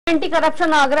Anti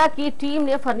corruption Agra की team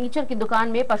ने furniture की दुकान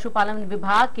में पशुपालन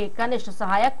विभाग के कनिष्ठ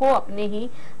सहायक को अपने ही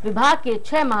विभाग के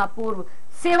 6 माह पूर्व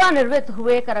सेवानिवृत्त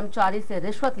हुए कर्मचारी से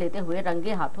रिश्वत लेते हुए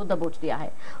रंगे हाथों दबोच लिया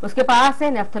है। उसके पास से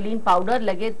नेफ्थलीन पाउडर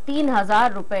लगे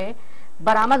 3000 रुपए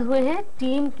बरामद हुए हैं।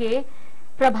 टीम के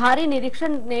प्रभारी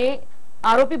निरीक्षण ने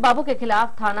आरोपी बाबू के खिलाफ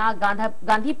थाना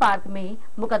गांधी पार्क में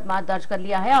मुकदमा दर्ज कर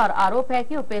लिया है और आरोप है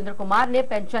कि उपेंद्र कुमार ने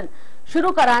पेंशन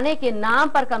शुरू कराने के नाम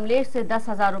पर कमलेश से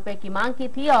 10,000 रुपए की मांग की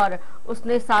थी और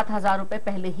उसने 7,000 रुपए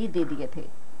पहले ही दे दिए थे।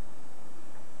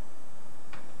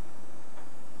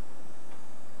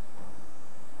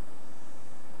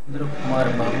 उपेंद्र कुमार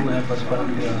बाबू है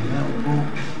पशुपालन विभाग में,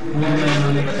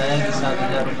 उन्होंने बताया कि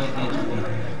 7,000 रुपए दे चुके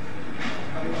हैं,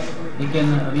 लेकिन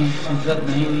अभी स्वीकृत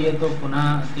नहीं हुई है तो पुनः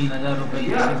 3,000 रुपए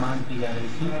की मांग की जा रही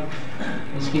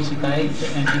थी। इसकी शिकायत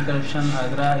एंटी करप्शन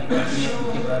आगरा इकाई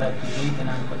के द्वारा की गई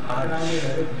दिनांक 8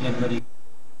 जनवरी।